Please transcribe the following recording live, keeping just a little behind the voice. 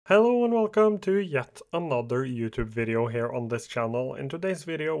Hello and welcome to yet another YouTube video here on this channel. In today's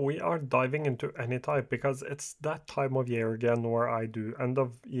video we are diving into Anytype because it's that time of year again where I do end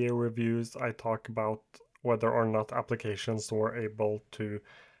of year reviews. I talk about whether or not applications were able to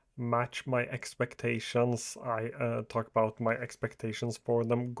match my expectations. I talk about my expectations for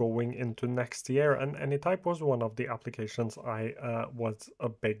them going into next year, and Anytype was one of the applications I was a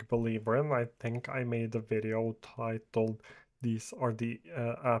big believer in. I think I made a video titled "These are the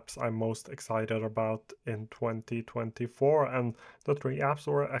apps I'm most excited about in 2024," and the three apps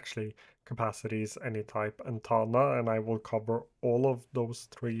were actually Capacities, Anytype, and Tana, and I will cover all of those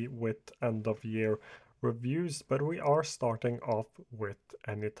three with end of year reviews, but we are starting off with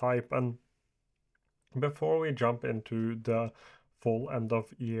Anytype. And before we jump into the full end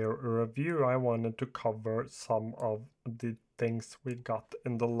of year review, I wanted to cover some of the things we got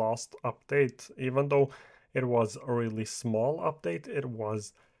in the last update. Even though it was a really small update, it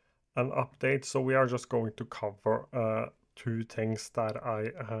was an update, so we are just going to cover two things that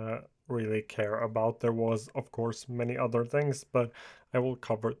I really care about. There was, of course, many other things, but I will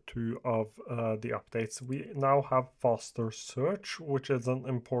cover two of the updates. We now have faster search, which is an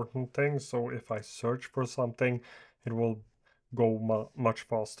important thing. So if I search for something, it will go much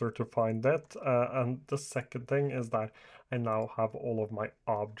faster to find it. And the second thing is that I now have all of my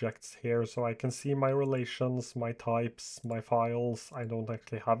objects here, so I can see my relations, my types, my files. I don't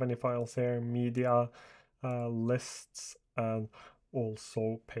actually have any files here, media, lists, and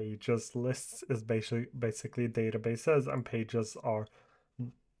also pages. Lists is basically databases, and pages are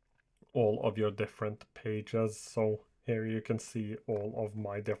all of your different pages. So here you can see all of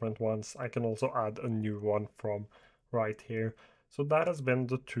my different ones. I can also add a new one from right here. So that has been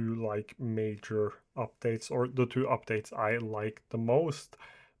the two major updates, or the two updates I like the most.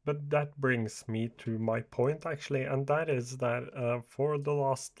 But that brings me to my point actually, and that is that for the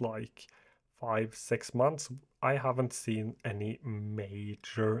last 5-6 months, I haven't seen any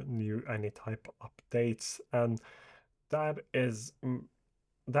major new Anytype updates, and that is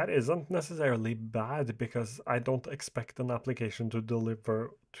that isn't necessarily bad because I don't expect an application to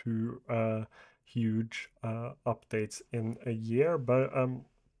deliver two huge updates in a year, but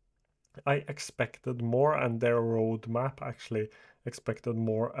I expected more, and their roadmap actually expected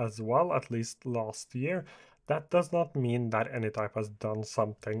more as well, at least last year. That does not mean that Anytype has done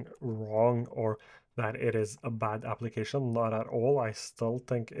something wrong or that it is a bad application. Not at all. I still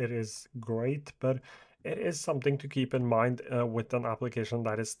think it is great, but it is something to keep in mind with an application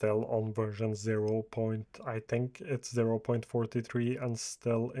that is still on version 0. I think it's 0.43 and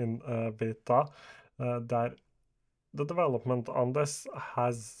still in beta. That the development on this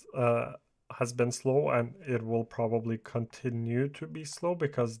has been slow, and it will probably continue to be slow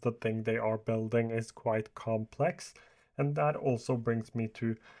because the thing they are building is quite complex. And that also brings me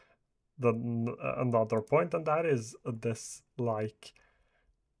to another point, and that is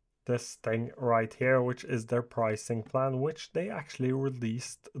this thing right here, which is their pricing plan, which they actually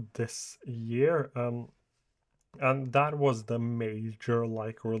released this year. And that was the major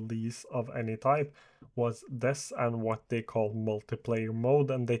release of Anytype, was this and what they call multiplayer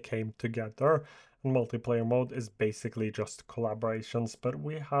mode, and they came together. And multiplayer mode is basically just collaborations, but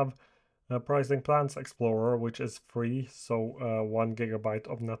we have pricing plans Explorer, which is free, so 1 GB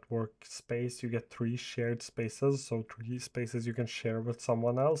of network space. You get 3 shared spaces, so 3 spaces you can share with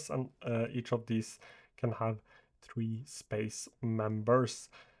someone else, and each of these can have 3 space members.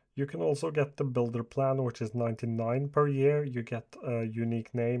 You can also get the builder plan, which is 99 per year. You get a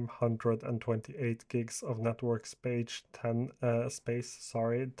unique name, 128 gigs of network space, 10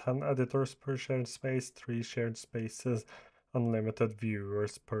 10 editors per shared space, 3 shared spaces, unlimited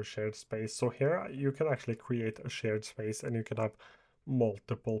viewers per shared space. So here you can actually create a shared space, and you can have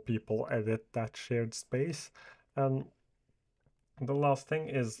multiple people edit that shared space. And the last thing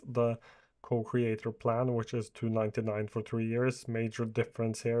is the co-creator plan, which is $299 for 3 years. Major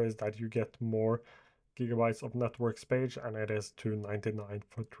difference here is that you get more gigabytes of network space, and it is $299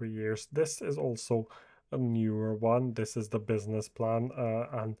 for 3 years. This is also a newer one. This is the business plan,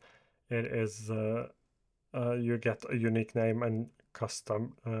 and it is you get a unique name and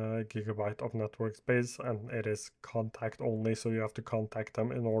custom gigabyte of network space, and it is contact only, so you have to contact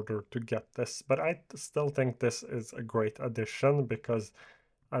them in order to get this. But I still think this is a great addition because,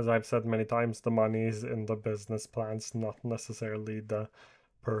 as I've said many times, the money is in the business plans, not necessarily the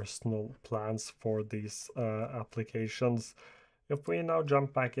personal plans for these applications. If we now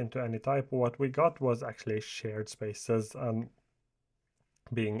jump back into Anytype, what we got was actually shared spaces and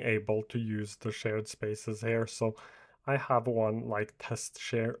being able to use the shared spaces here. So I have one test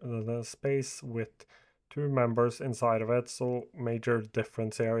share space with two members inside of it. So major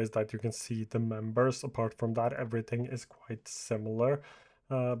difference here is that you can see the members. Apart from that, everything is quite similar,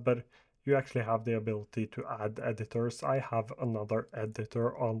 but you actually have the ability to add editors. I have another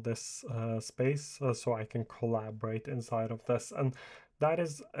editor on this space, so I can collaborate inside of this, and that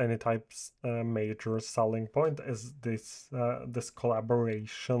is Anytype's major selling point, is this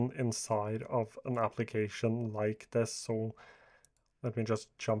collaboration inside of an application like this. So let me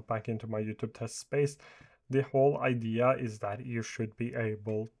just jump back into my YouTube test space. The whole idea is that you should be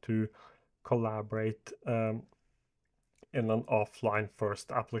able to collaborate in an offline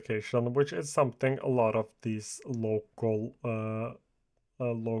first application, which is something a lot of these local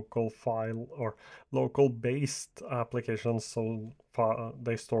file or local based applications, so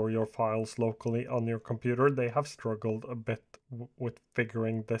they store your files locally on your computer, they have struggled a bit with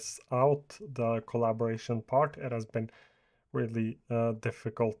figuring this out. The collaboration part, it has been really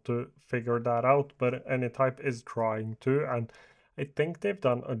difficult to figure that out, but Anytype is trying to, and I think they've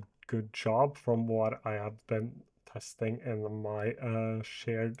done a good job from what I have been testing in my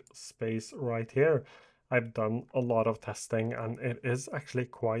shared space right here. I've done a lot of testing and it is actually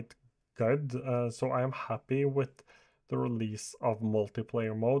quite good. So I am happy with the release of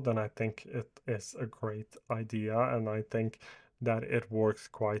multiplayer mode, and I think it is a great idea, and I think that it works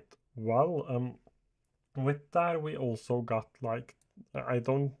quite well. With that, we also got like, I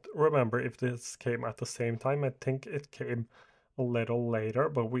don't remember if this came at the same time. I think it came a little later,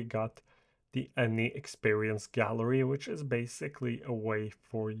 but we got the Any Experience Gallery, which is basically a way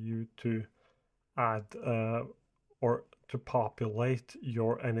for you to add or to populate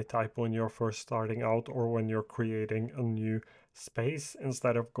your Anytype when you're first starting out or when you're creating a new space.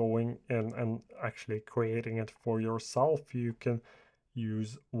 Instead of going in and actually creating it for yourself, you can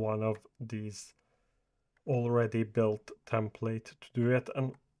use one of these already built template to do it.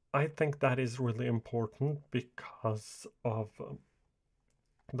 And I think that is really important because of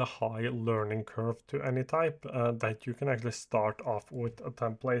the high learning curve to Anytype, that you can actually start off with a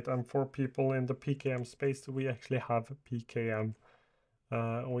template. And for people in the PKM space, we actually have PKM.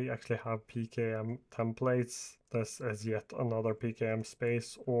 Templates. This is yet another PKM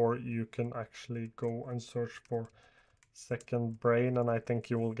space, or you can actually go and search for Second Brain, and I think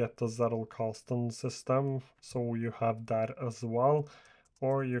you will get the Zettelkasten system, so you have that as well.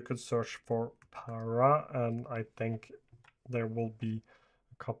 Or you could search for Para, and I think there will be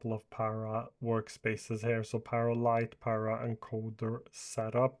a couple of Para workspaces here. So Para Lite, Para Encoder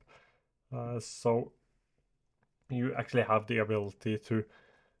setup. So you actually have the ability to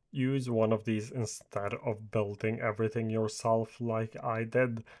use one of these instead of building everything yourself like I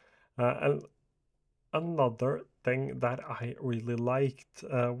did. And another thing that I really liked,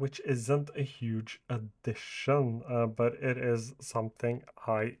 which isn't a huge addition, but it is something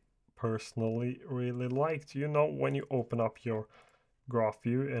I personally really liked. You know, when you open up your graph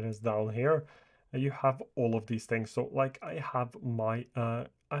view, it is down here, and you have all of these things. So like I have my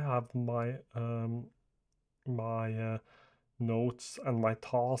notes and my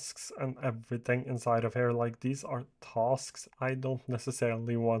tasks and everything inside of here. Like these are tasks. I don't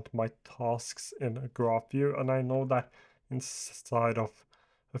necessarily want my tasks in a graph view, and I know that inside of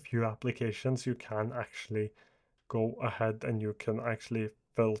a few applications you can actually go ahead and you can actually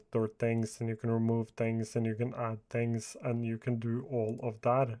filter things and you can remove things and you can add things and you can do all of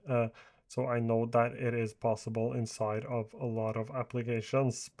that. So I know that it is possible inside of a lot of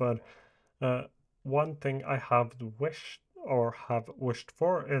applications, but uh, one thing I have wished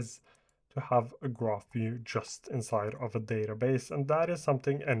for is to have a graph view just inside of a database, and that is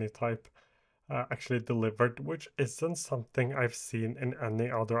something Anytype actually delivered, which isn't something I've seen in any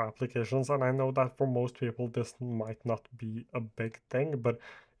other applications. And I know that for most people this might not be a big thing, but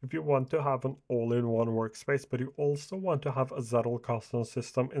if you want to have an all-in-one workspace, but you also want to have a Zettelkasten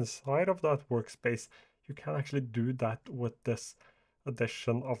system inside of that workspace, you can actually do that with this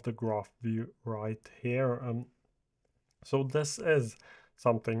addition of the graph view right here. So this is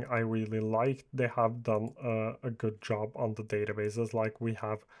something I really liked. They have done a good job on the databases. Like we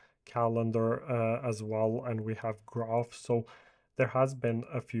have calendar as well, and we have graphs. So there has been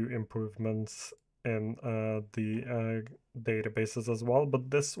a few improvements in the databases as well, but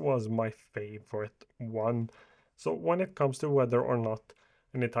this was my favorite one. So when it comes to whether or not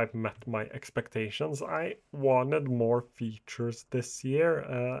Anytype met my expectations, I wanted more features this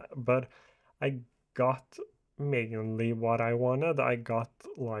year, but I got mainly what I wanted. I got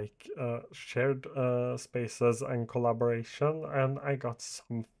like shared spaces and collaboration, and I got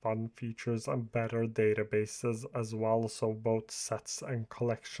some fun features and better databases as well. So both sets and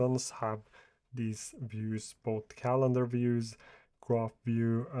collections have these views, both calendar views, graph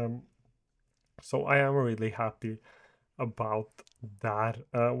view. So I am really happy about that.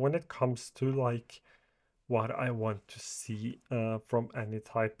 When it comes to like what I want to see from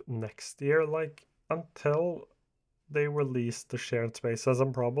Anytype next year, like until they release the shared spaces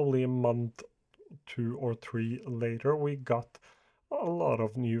and probably a month, 2 or 3 later, we got a lot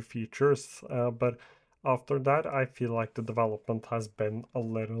of new features. But after that, I feel like the development has been a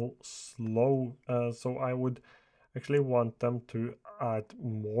little slow. So I would actually want them to add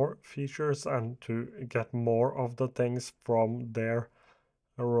more features and to get more of the things from their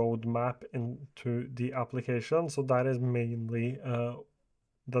roadmap into the application. So that is mainly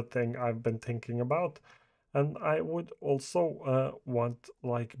the thing I've been thinking about. And I would also want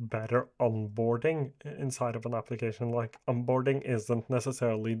like better onboarding inside of an application. Like onboarding isn't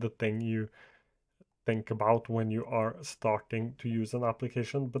necessarily the thing you think about when you are starting to use an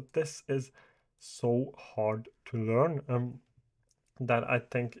application, but this is so hard to learn. That I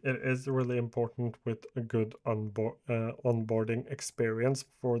think it is really important with a good onboarding experience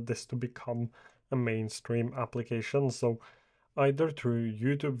for this to become a mainstream application. So either through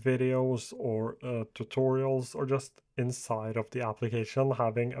YouTube videos or tutorials or just inside of the application,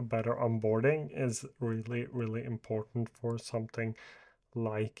 having a better onboarding is really, really important for something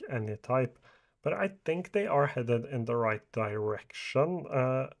like Anytype. But I think they are headed in the right direction.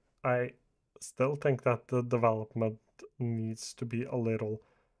 I still think that the development needs to be a little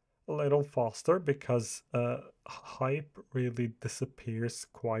faster because hype really disappears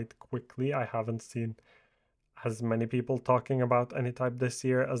quite quickly. I haven't seen as many people talking about Anytype this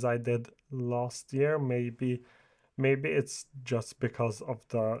year as I did last year. Maybe it's just because of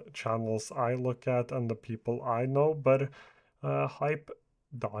the channels I look at and the people I know, but hype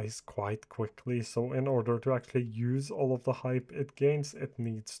dies quite quickly. So in order to actually use all of the hype it gains, it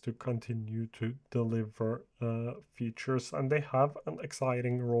needs to continue to deliver features. And they have an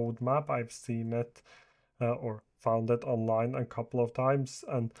exciting roadmap. I've seen it or found it online a couple of times,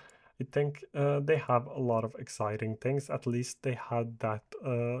 and I think they have a lot of exciting things. At least they had that.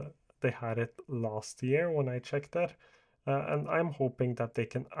 They had it last year when I checked it, and I'm hoping that they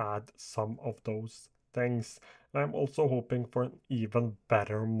can add some of those things. I'm also hoping for an even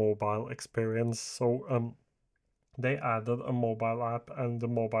better mobile experience. So they added a mobile app, and the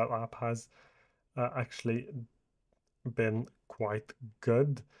mobile app has actually been quite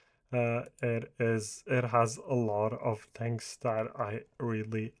good. It has a lot of things that I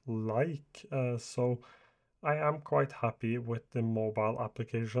really like. So I am quite happy with the mobile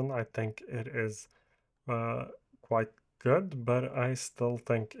application. I think it is uh, quite good, but I still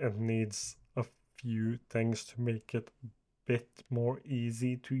think it needs a few things to make it a bit more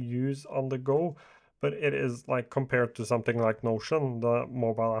easy to use on the go. But it is like compared to something like Notion, the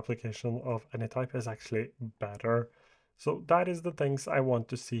mobile application of Anytype is actually better. So that is the things I want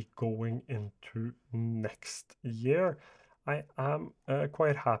to see going into next year. I am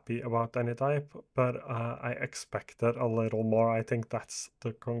quite happy about Anytype, but I expected a little more. I think that's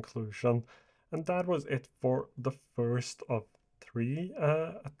the conclusion. And that was it for the first of three,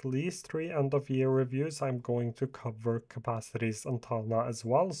 at least three end of year reviews. I'm going to cover capacities and Tana as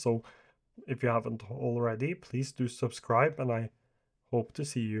well. So if you haven't already, please do subscribe, and I hope to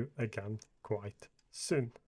see you again quite soon.